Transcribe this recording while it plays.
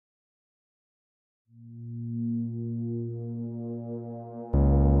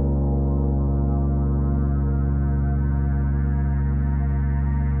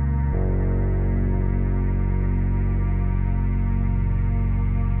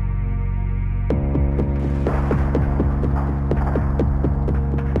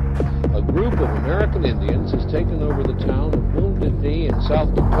American Indians has taken over the town of Wounded Knee in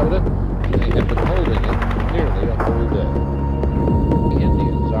South Dakota, and they have been holding it nearly a whole day. The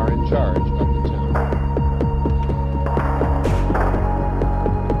Indians are in charge of the town.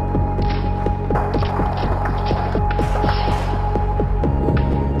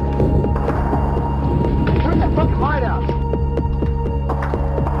 Turn that fucking light out!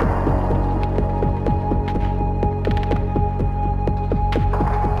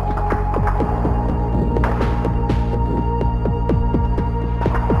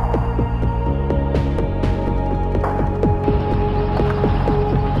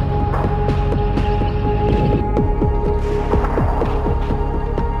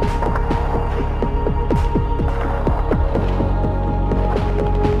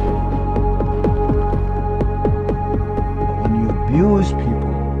 Abuse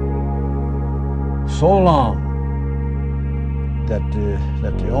people so long that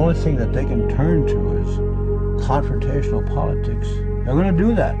the only thing that they can turn to is confrontational politics, they're going to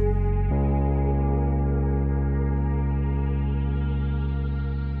do that.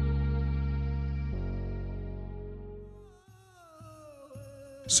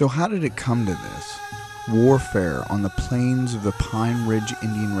 So how did it come to this? Warfare on the plains of the Pine Ridge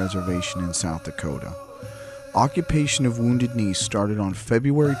Indian Reservation in South Dakota. Occupation of Wounded Knee started on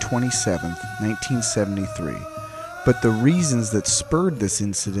February 27, 1973, but the reasons that spurred this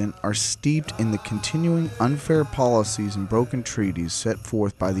incident are steeped in the continuing unfair policies and broken treaties set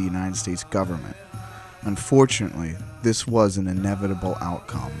forth by the United States government. Unfortunately, this was an inevitable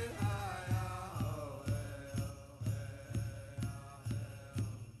outcome.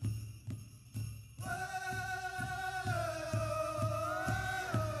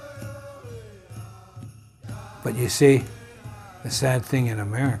 But you see, the sad thing in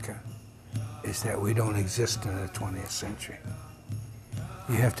America is that we don't exist in the 20th century.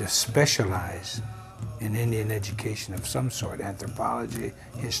 You have to specialize in Indian education of some sort, anthropology,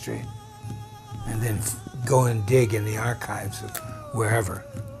 history, and then go and dig in the archives of wherever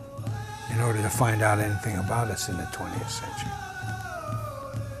in order to find out anything about us in the 20th century.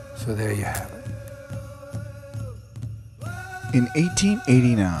 So there you have it. In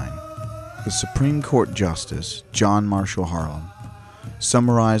 1889, the Supreme Court Justice, John Marshall Harlan,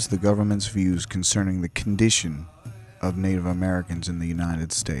 summarized the government's views concerning the condition of Native Americans in the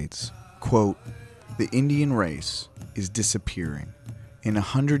United States. Quote, "The Indian race is disappearing. In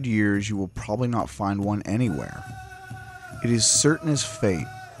 100 years you will probably not find one anywhere. It is certain as fate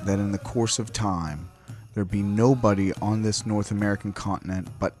that in the course of time there be nobody on this North American continent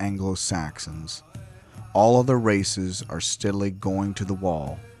but Anglo-Saxons. All other races are steadily going to the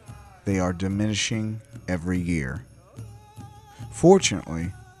wall. They are diminishing every year."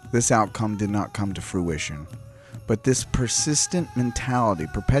 Fortunately, this outcome did not come to fruition, but this persistent mentality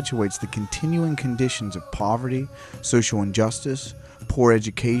perpetuates the continuing conditions of poverty, social injustice, poor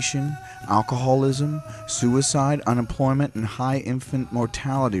education, alcoholism, suicide, unemployment, and high infant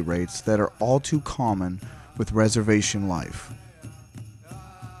mortality rates that are all too common with reservation life.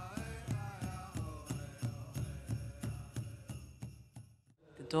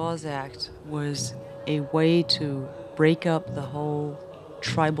 The Dawes Act was a way to break up the whole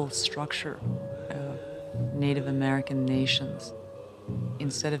tribal structure of Native American nations.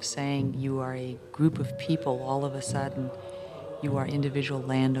 Instead of saying you are a group of people, all of a sudden you are individual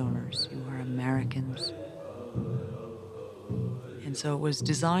landowners, you are Americans. And so it was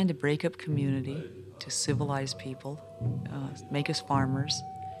designed to break up community, to civilize people, make us farmers,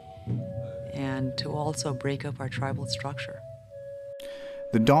 and to also break up our tribal structure.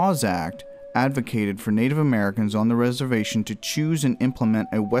 The Dawes Act advocated for Native Americans on the reservation to choose and implement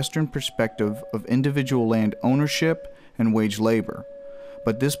a Western perspective of individual land ownership and wage labor,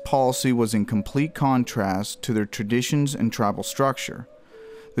 but this policy was in complete contrast to their traditions and tribal structure.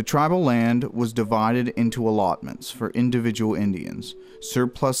 The tribal land was divided into allotments for individual Indians,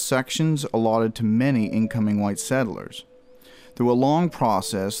 surplus sections allotted to many incoming white settlers. Through a long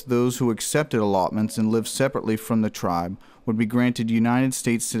process, those who accepted allotments and lived separately from the tribe would be granted United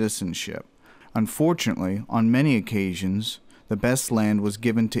States citizenship. Unfortunately, on many occasions, the best land was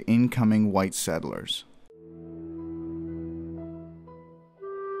given to incoming white settlers.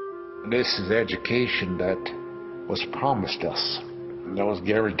 This is the education that was promised us, that was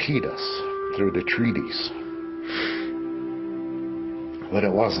guaranteed us through the treaties. But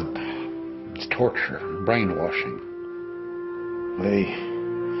it wasn't. It's torture, brainwashing. They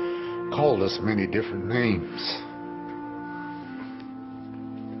called us many different names.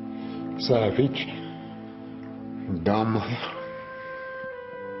 Savage, dumb.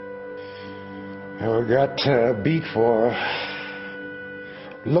 And we got beat for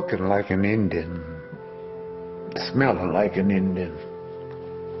looking like an Indian, smelling like an Indian,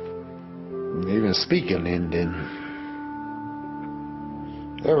 and even speaking Indian.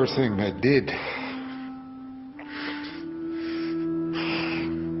 Everything I did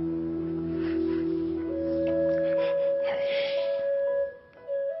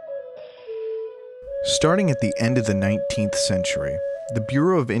Starting at the end of the 19th century, the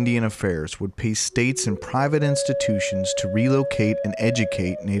Bureau of Indian Affairs would pay states and private institutions to relocate and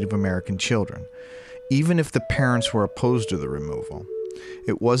educate Native American children, even if the parents were opposed to the removal.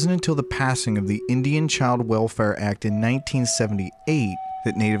 It wasn't until the passing of the Indian Child Welfare Act in 1978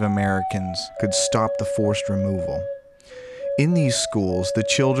 that Native Americans could stop the forced removal. In these schools, the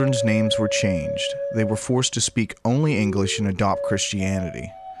children's names were changed. They were forced to speak only English and adopt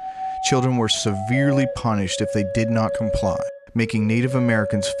Christianity. Children were severely punished if they did not comply, making Native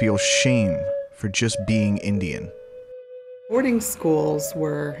Americans feel shame for just being Indian. Boarding schools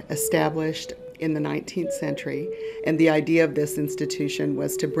were established in the 19th century, and the idea of this institution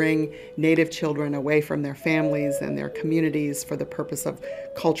was to bring Native children away from their families and their communities for the purpose of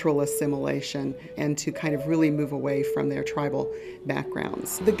cultural assimilation and to kind of really move away from their tribal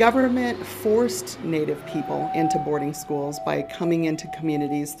backgrounds. The government forced Native people into boarding schools by coming into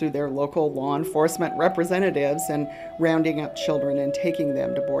communities through their local law enforcement representatives and rounding up children and taking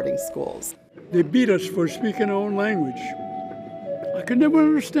them to boarding schools. They beat us for speaking our own language. I could never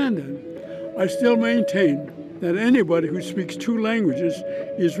understand that. I still maintain that anybody who speaks two languages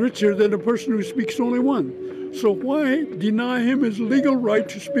is richer than a person who speaks only one. So why deny him his legal right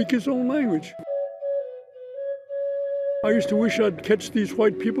to speak his own language? I used to wish I'd catch these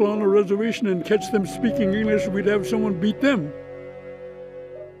white people on a reservation and catch them speaking English, and we'd have someone beat them.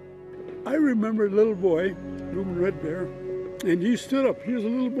 I remember a little boy, Reuben Red Bear, and he stood up. He was a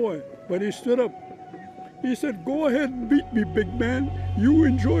little boy, but he stood up. He said, "Go ahead and beat me, big man. You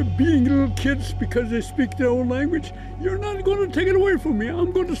enjoy beating little kids because they speak their own language. You're not going to take it away from me.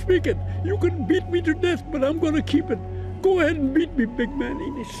 I'm going to speak it. You can beat me to death, but I'm going to keep it. Go ahead and beat me, big man."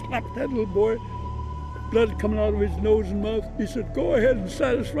 And he slapped that little boy, blood coming out of his nose and mouth. He said, "Go ahead and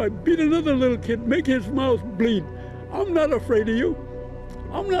satisfy. Beat another little kid. Make his mouth bleed. I'm not afraid of you.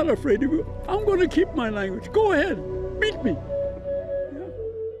 I'm not afraid of you. I'm going to keep my language. Go ahead. Beat me."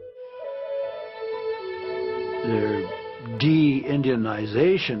 Their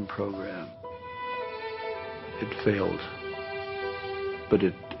de-Indianization program, it failed. But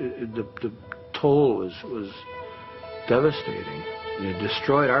the toll was devastating. It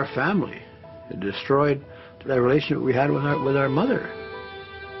destroyed our family. It destroyed the relationship we had with our mother.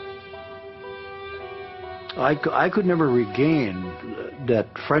 I could never regain that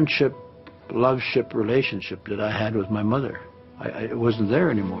friendship, loveship relationship that I had with my mother. It wasn't there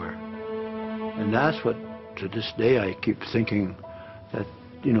anymore. And that's what, to this day, I keep thinking that,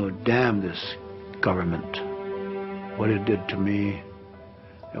 damn this government, what it did to me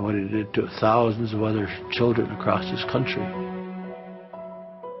and what it did to thousands of other children across this country.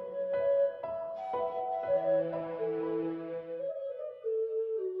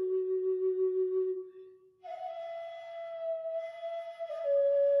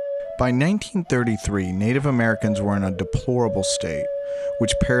 By 1933, Native Americans were in a deplorable state,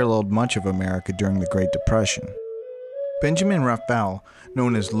 which paralleled much of America during the Great Depression. Benjamin Raphael,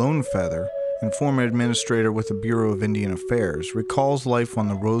 known as Lone Feather, and former administrator with the Bureau of Indian Affairs, recalls life on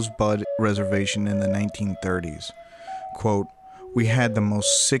the Rosebud Reservation in the 1930s. Quote, "We had the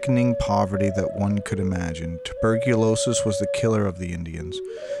most sickening poverty that one could imagine. Tuberculosis was the killer of the Indians.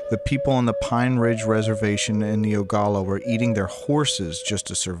 The people on the Pine Ridge Reservation in the Oglala were eating their horses just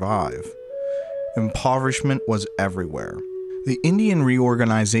to survive. Impoverishment was everywhere." The Indian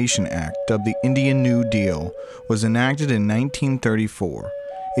Reorganization Act, dubbed the Indian New Deal, was enacted in 1934.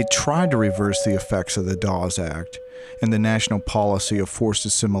 It tried to reverse the effects of the Dawes Act and the national policy of forced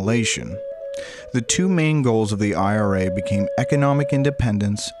assimilation. The two main goals of the IRA became economic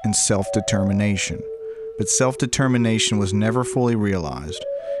independence and self-determination. But self-determination was never fully realized.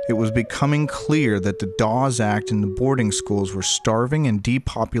 It was becoming clear that the Dawes Act and the boarding schools were starving and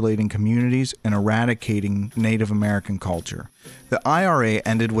depopulating communities and eradicating Native American culture. The IRA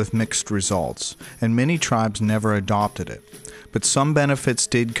ended with mixed results, and many tribes never adopted it. But some benefits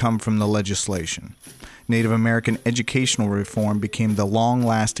did come from the legislation. Native American educational reform became the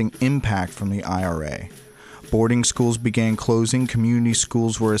long-lasting impact from the IRA. Boarding schools began closing, community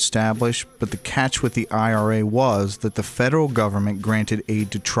schools were established, but the catch with the IRA was that the federal government granted aid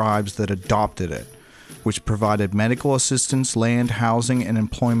to tribes that adopted it, which provided medical assistance, land, housing, and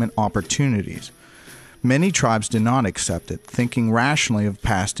employment opportunities. Many tribes did not accept it, thinking rationally of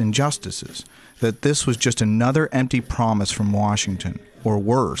past injustices, that this was just another empty promise from Washington, or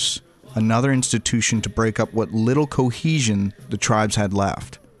worse, another institution to break up what little cohesion the tribes had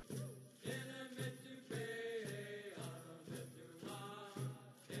left.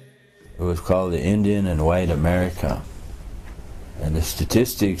 It was called the Indian and White America. And the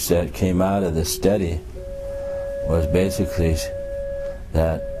statistics that came out of the study was basically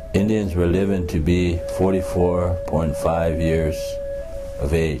that Indians were living to be 44.5 years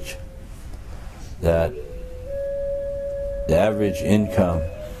of age. That the average income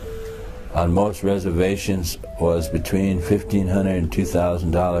on most reservations was between $1,500 and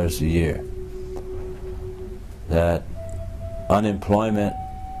 $2,000 a year. That unemployment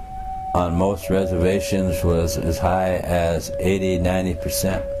on most reservations was as high as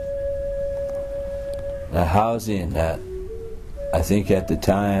 80–90%. The housing, that I think at the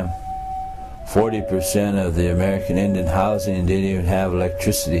time 40% of the American Indian housing didn't even have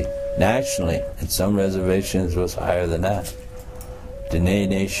electricity. Nationally, at some reservations was higher than that. Dene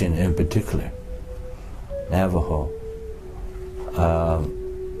Nation in particular, Navajo.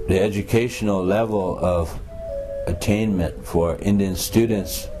 The educational level of attainment for Indian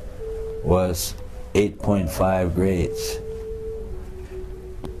students was 8.5 grades.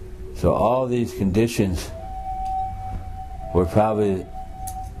 So all these conditions were probably,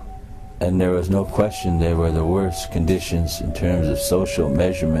 and there was no question, they were the worst conditions in terms of social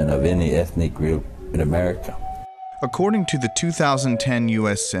measurement of any ethnic group in America. According to the 2010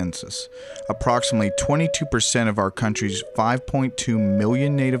 U.S. Census, approximately 22% of our country's 5.2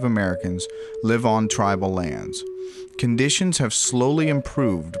 million Native Americans live on tribal lands. Conditions have slowly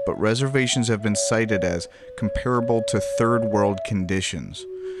improved, but reservations have been cited as comparable to third world conditions.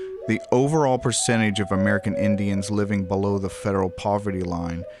 The overall percentage of American Indians living below the federal poverty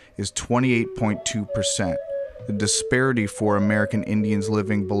line is 28.2%. The disparity for American Indians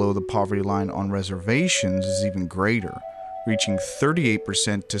living below the poverty line on reservations is even greater, reaching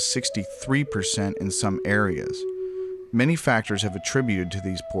 38% to 63% in some areas. Many factors have attributed to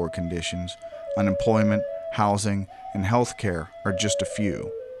these poor conditions. Unemployment, housing, and health care are just a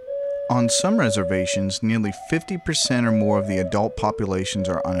few. On some reservations, nearly 50% or more of the adult populations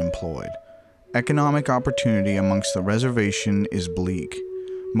are unemployed. Economic opportunity amongst the reservation is bleak.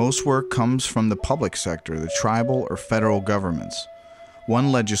 Most work comes from the public sector, the tribal or federal governments.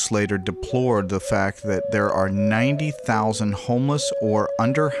 One legislator deplored the fact that there are 90,000 homeless or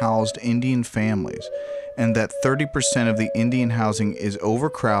underhoused Indian families, and that 30% of the Indian housing is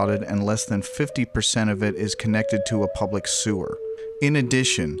overcrowded and less than 50% of it is connected to a public sewer. In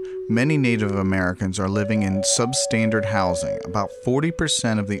addition, many Native Americans are living in substandard housing. About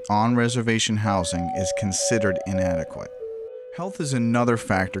 40% of the on-reservation housing is considered inadequate. Health is another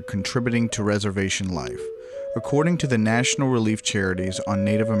factor contributing to reservation life. According to the National Relief Charities on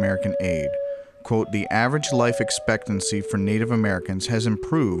Native American Aid, quote, the average life expectancy for Native Americans has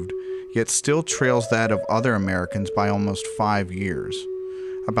improved, yet still trails that of other Americans by almost 5 years.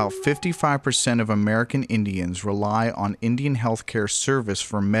 About 55% of American Indians rely on Indian Health Care Service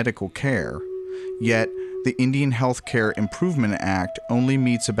for medical care, yet the Indian Health Care Improvement Act only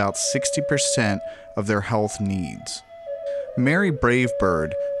meets about 60% of their health needs. Mary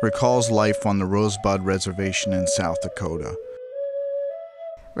Bravebird recalls life on the Rosebud Reservation in South Dakota.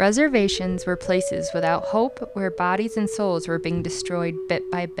 Reservations were places without hope, where bodies and souls were being destroyed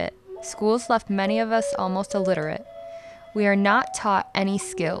bit by bit. Schools left many of us almost illiterate. We are not taught any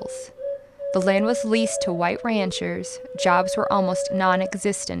skills. The land was leased to white ranchers, jobs were almost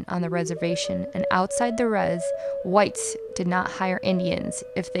non-existent on the reservation, and outside the res, whites did not hire Indians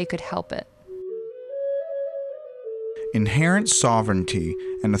if they could help it. Inherent sovereignty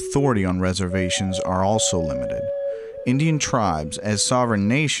and authority on reservations are also limited. Indian tribes, as sovereign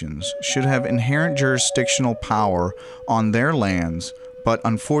nations, should have inherent jurisdictional power on their lands, but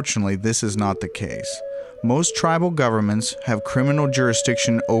unfortunately this is not the case. Most tribal governments have criminal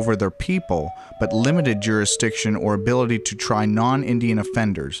jurisdiction over their people, but limited jurisdiction or ability to try non-Indian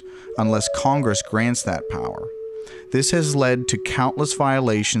offenders, unless Congress grants that power. This has led to countless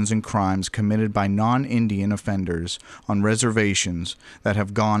violations and crimes committed by non-Indian offenders on reservations that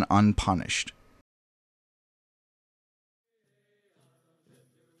have gone unpunished.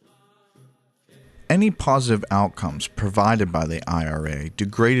 Any positive outcomes provided by the IRA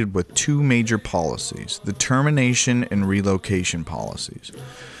degraded with two major policies, the termination and relocation policies.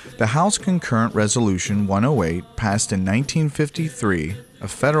 The House Concurrent Resolution 108 passed in 1953, a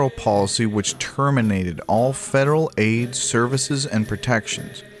federal policy which terminated all federal aid, services, and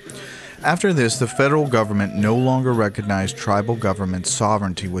protections. After this, the federal government no longer recognized tribal government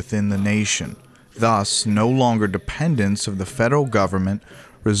sovereignty within the nation. thus no longer dependence of the federal government,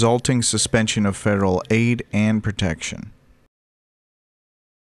 resulting suspension of federal aid and protection.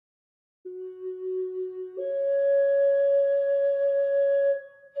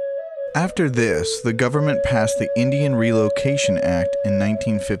 After this, the government passed the Indian Relocation Act in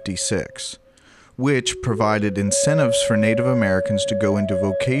 1956, which provided incentives for Native Americans to go into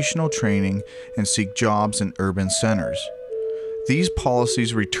vocational training and seek jobs in urban centers. These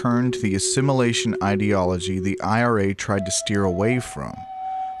policies returned to the assimilation ideology the IRA tried to steer away from,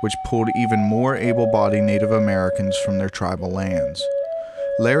 which pulled even more able-bodied Native Americans from their tribal lands.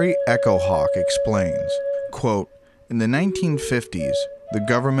 Larry Echohawk explains, quote, "In the 1950s, the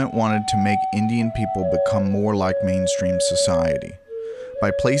government wanted to make Indian people become more like mainstream society.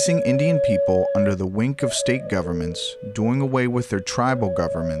 By placing Indian people under the wink of state governments, doing away with their tribal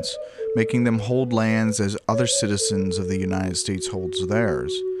governments, making them hold lands as other citizens of the United States holds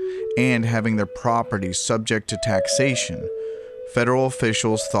theirs, and having their property subject to taxation, federal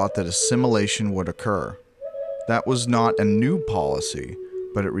officials thought that assimilation would occur. That was not a new policy,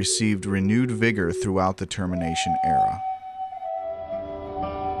 but it received renewed vigor throughout the termination era."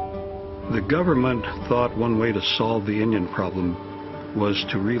 The government thought one way to solve the Indian problem was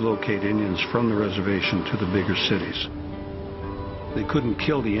to relocate Indians from the reservation to the bigger cities. They couldn't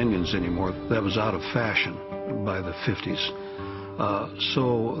kill the Indians anymore. That was out of fashion by the 50s.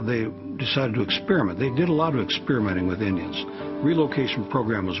 So they decided to experiment. They did a lot of experimenting with Indians. Relocation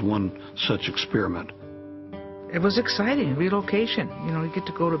program was one such experiment. It was exciting, relocation. You know, you get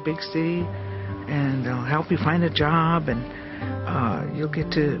to go to a big city and they'll help you find a job, and you'll get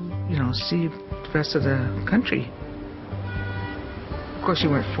to, you know, see the rest of the country. Of course, you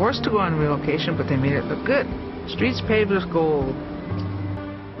weren't forced to go on relocation, but they made it look good. Streets paved with gold.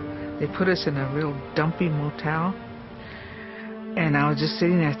 They put us in a real dumpy motel, and I was just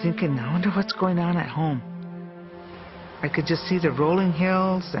sitting there thinking, I wonder what's going on at home. I could just see the rolling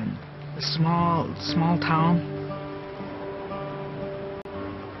hills and the small town.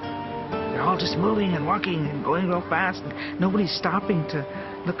 They're all just moving and walking and going real fast, and nobody's stopping to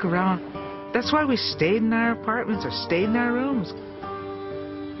look around. That's why we stayed in our apartments or stayed in our rooms.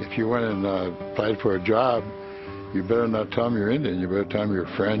 If you went and applied for a job, you better not tell them you're Indian. You better tell them you're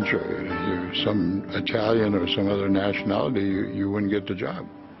French or you're some Italian or some other nationality. You wouldn't get the job.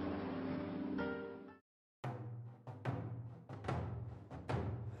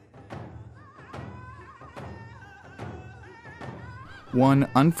 One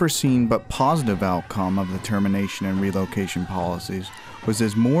unforeseen but positive outcome of the termination and relocation policies was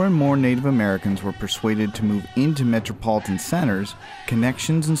as more and more Native Americans were persuaded to move into metropolitan centers,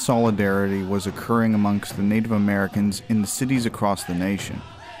 connections and solidarity was occurring amongst the Native Americans in the cities across the nation.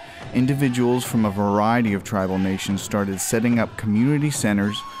 Individuals from a variety of tribal nations started setting up community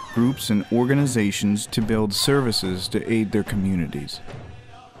centers, groups, and organizations to build services to aid their communities.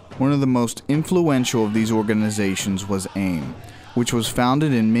 One of the most influential of these organizations was A.I.M, which was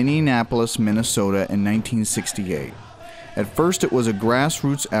founded in Minneapolis, Minnesota in 1968. At first, it was a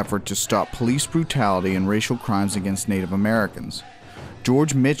grassroots effort to stop police brutality and racial crimes against Native Americans.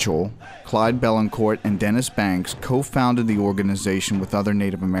 George Mitchell, Clyde Bellancourt, and Dennis Banks co-founded the organization with other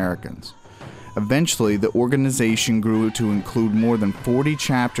Native Americans. Eventually, the organization grew to include more than 40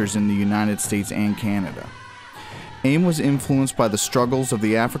 chapters in the United States and Canada. A.I.M was influenced by the struggles of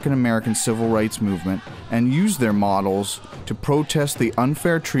the African American civil rights movement and used their models to protest the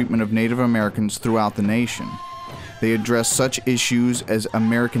unfair treatment of Native Americans throughout the nation. They addressed such issues as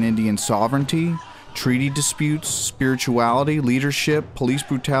American Indian sovereignty, treaty disputes, spirituality, leadership, police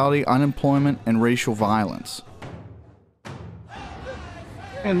brutality, unemployment, and racial violence.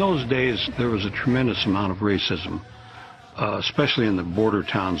 In those days, there was a tremendous amount of racism, especially in the border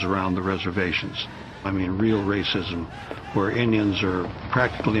towns around the reservations. I mean, real racism, where Indians are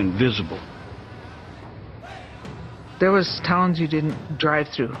practically invisible. There was towns you didn't drive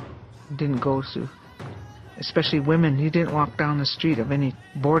through, didn't go through. Especially women, you didn't walk down the street of any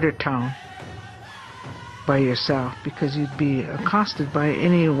border town by yourself because you'd be accosted by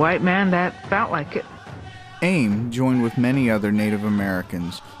any white man that felt like it. A.I.M, joined with many other Native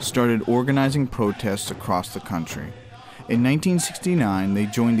Americans, started organizing protests across the country. In 1969, they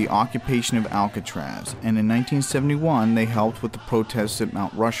joined the occupation of Alcatraz, and in 1971, they helped with the protests at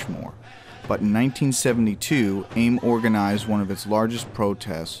Mount Rushmore. But in 1972, A.I.M organized one of its largest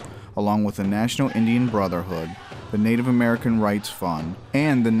protests, along with the National Indian Brotherhood, the Native American Rights Fund,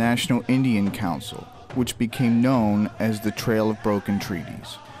 and the National Indian Council, which became known as the Trail of Broken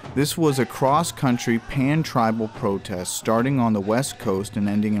Treaties. This was a cross-country pan-tribal protest starting on the West Coast and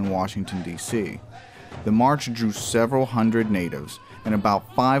ending in Washington, D.C. The march drew several hundred natives, and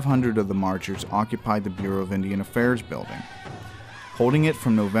about 500 of the marchers occupied the Bureau of Indian Affairs building, holding it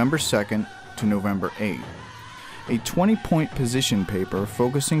from November 2nd to November 8th. A 20-point position paper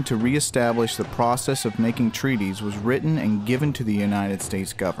focusing to reestablish the process of making treaties was written and given to the United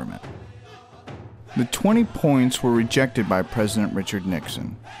States government. The 20 points were rejected by President Richard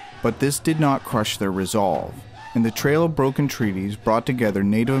Nixon, but this did not crush their resolve, and the Trail of Broken Treaties brought together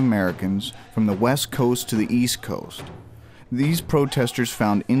Native Americans from the West Coast to the East Coast. These protesters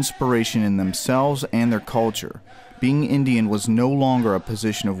found inspiration in themselves and their culture. Being Indian was no longer a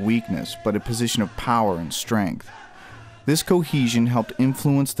position of weakness, but a position of power and strength. This cohesion helped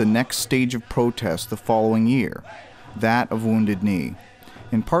influence the next stage of protest the following year, that of Wounded Knee.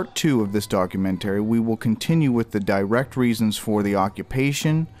 In part 2 of this documentary, we will continue with the direct reasons for the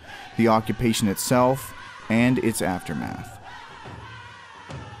occupation itself, and its aftermath.